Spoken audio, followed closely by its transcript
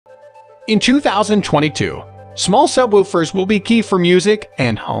In 2022, small subwoofers will be key for music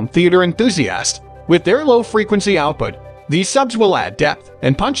and home theater enthusiasts. With their low-frequency output, these subs will add depth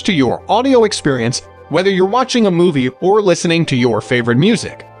and punch to your audio experience, whether you're watching a movie or listening to your favorite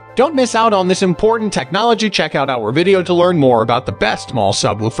music. Don't miss out on this important technology. Check out our video to learn more about the best small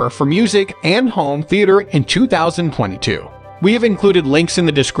subwoofer for music and home theater in 2022. We have included links in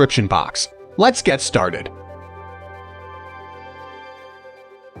the description box. Let's get started.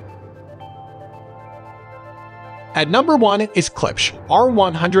 At number 1 is Klipsch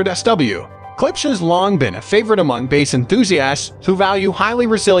R-100SW. Klipsch has long been a favorite among bass enthusiasts who value highly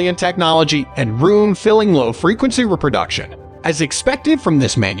resilient technology and room-filling low-frequency reproduction. As expected from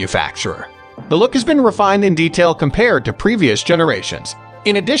this manufacturer, the look has been refined in detail compared to previous generations.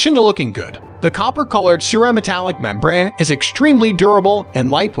 In addition to looking good, the copper-colored ceраmetallic membrane is extremely durable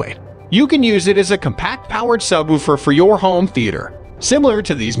and lightweight. You can use it as a compact-powered subwoofer for your home theater. Similar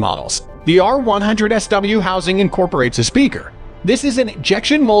to these models, the R-100SW housing incorporates a speaker. This is an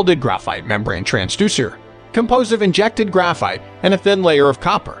injection-molded graphite membrane transducer, composed of injected graphite and a thin layer of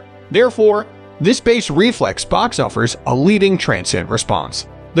copper. Therefore, this bass reflex box offers a leading transient response.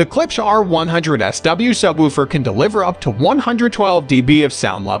 The Klipsch R-100SW subwoofer can deliver up to 112 dB of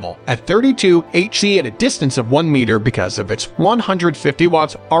sound level at 32 Hz at a distance of 1 meter because of its 150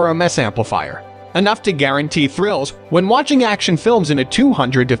 watts RMS amplifier, enough to guarantee thrills when watching action films in a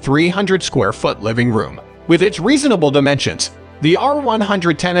 200 to 300 square foot living room. With its reasonable dimensions, the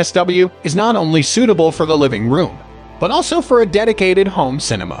R-110SW is not only suitable for the living room, but also for a dedicated home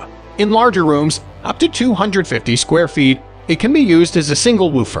cinema. In larger rooms, up to 250 square feet, it can be used as a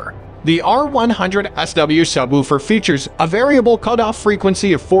single woofer. The R-100SW subwoofer features a variable cutoff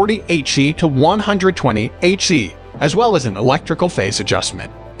frequency of 40 Hz to 120 Hz, as well as an electrical phase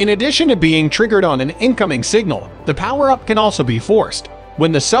adjustment. In addition to being triggered on an incoming signal, the power-up can also be forced.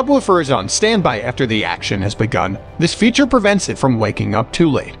 When the subwoofer is on standby after the action has begun, this feature prevents it from waking up too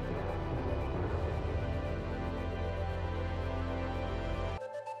late.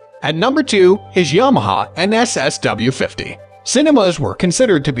 At number 2 is Yamaha NS-SW050. Cinemas were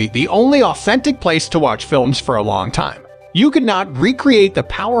considered to be the only authentic place to watch films for a long time. You could not recreate the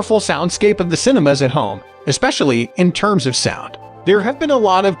powerful soundscape of the cinemas at home, especially in terms of sound. There have been a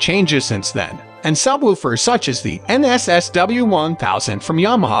lot of changes since then, and subwoofers such as the NS-SW010 from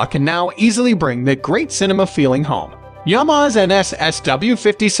Yamaha can now easily bring the great cinema feeling home. Yamaha's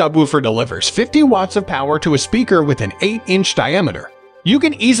NS-SW050 subwoofer delivers 50 watts of power to a speaker with an 8-inch diameter. You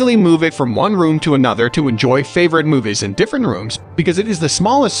can easily move it from one room to another to enjoy favorite movies in different rooms because it is the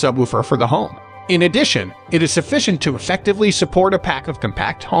smallest subwoofer for the home. In addition, it is sufficient to effectively support a pack of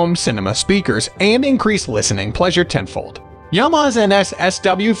compact home cinema speakers and increase listening pleasure tenfold. Yamaha's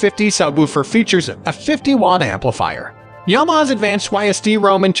NS-SW050 subwoofer features a 50-watt amplifier. Yamaha's advanced YSD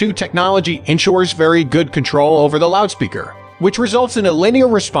Roman 2 technology ensures very good control over the loudspeaker, which results in a linear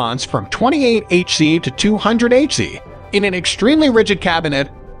response from 28 Hz to 200 Hz. In an extremely rigid cabinet,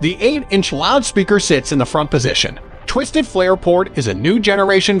 the 8-inch loudspeaker sits in the front position. Twisted Flare Port is a new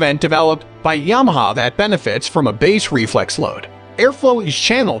generation vent developed by Yamaha that benefits from a bass reflex load. Airflow is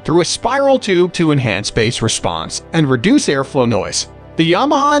channeled through a spiral tube to enhance bass response and reduce airflow noise. The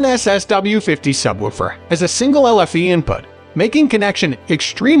Yamaha NS-SW050 subwoofer has a single LFE input, making connection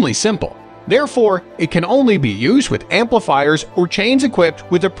extremely simple. Therefore, it can only be used with amplifiers or chains equipped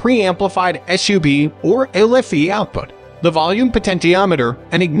with a pre-amplified SUB or LFE output. The volume potentiometer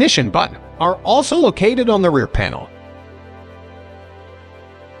and ignition button are also located on the rear panel.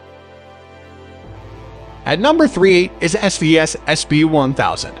 At number 3 is SVS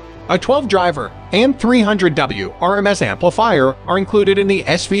SB-1000. A 12-driver and 300W RMS amplifier are included in the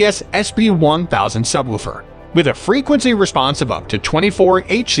SVS SB-1000 subwoofer. With a frequency response of up to 24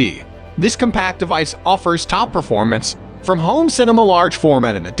 Hz, this compact device offers top performance from home cinema large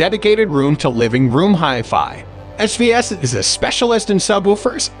format in a dedicated room to living room hi-fi. SVS is a specialist in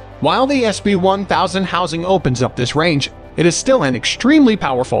subwoofers. While the SB-1000 housing opens up this range, it is still an extremely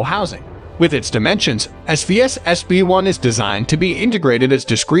powerful housing. With its dimensions, SVS SB-1000 is designed to be integrated as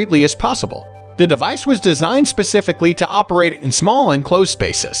discreetly as possible. The device was designed specifically to operate in small enclosed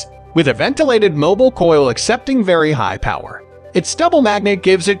spaces, with a ventilated mobile coil accepting very high power. Its double magnet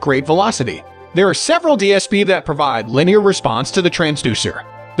gives it great velocity. There are several DSP that provide linear response to the transducer.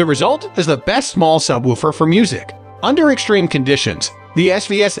 The result is the best small subwoofer for music. Under extreme conditions, the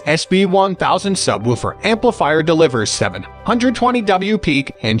SVS SB-1000 subwoofer amplifier delivers 720W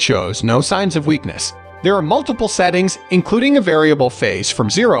peak and shows no signs of weakness. There are multiple settings, including a variable phase from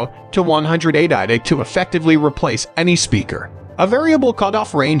 0 to 180 to effectively replace any speaker. A variable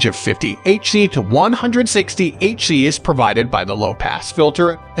cutoff range of 50 Hz to 160 Hz is provided by the low-pass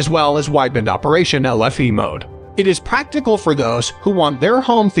filter, as well as wideband operation LFE mode. It is practical for those who want their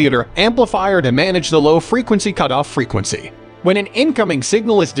home theater amplifier to manage the low-frequency cutoff frequency. When an incoming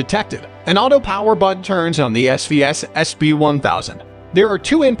signal is detected, an auto power button turns on the SVS SB-1000. There are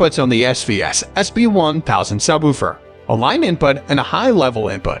two inputs on the SVS SB-1000 subwoofer, a line input and a high-level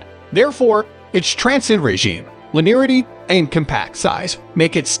input. Therefore, its transit regime, linearity, and compact size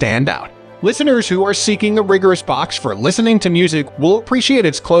make it stand out. Listeners who are seeking a rigorous box for listening to music will appreciate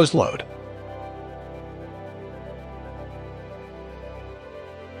its closed load.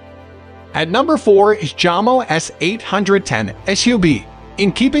 At number 4 is Jamo S810SW.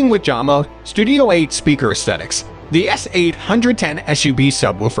 In keeping with Jamo Studio 8 speaker aesthetics, the S810SW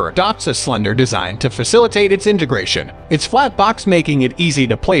subwoofer adopts a slender design to facilitate its integration, its flat box making it easy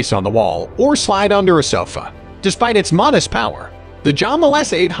to place on the wall or slide under a sofa. Despite its modest power, the Jamo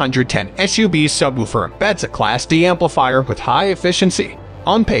S810SW subwoofer embeds a Class D amplifier with high efficiency.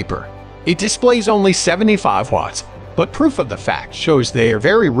 On paper, it displays only 75 watts, but proof of the fact shows they are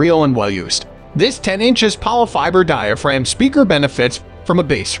very real and well used. This 10 inches polyfiber diaphragm speaker benefits from a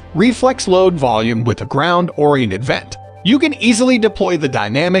bass reflex load volume with a ground-oriented vent. You can easily deploy the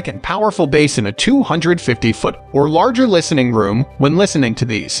dynamic and powerful bass in a 250-foot or larger listening room when listening to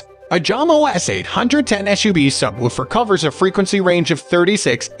these. A Jamo S810SW subwoofer covers a frequency range of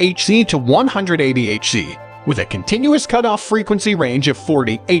 36 Hz to 180 Hz, with a continuous cutoff frequency range of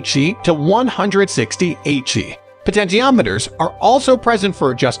 40 Hz to 160 Hz. Potentiometers are also present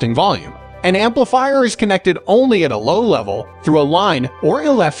for adjusting volume. An amplifier is connected only at a low level through a line or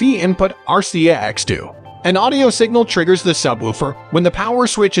LFE input RCA-X2. An audio signal triggers the subwoofer when the power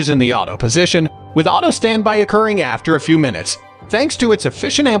switch is in the auto position, with auto standby occurring after a few minutes. Thanks to its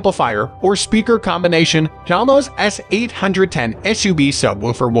efficient amplifier or speaker combination, Jamo's S810SW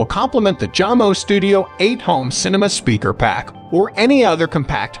subwoofer will complement the Jamo Studio 8 Home Cinema Speaker Pack or any other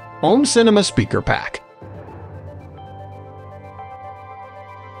compact home cinema speaker pack.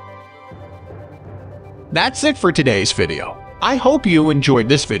 That's it for today's video. I hope you enjoyed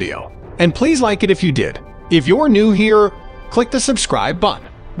this video, and please like it if you did. If you're new here, click the subscribe button.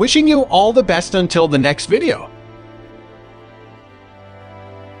 Wishing you all the best until the next video.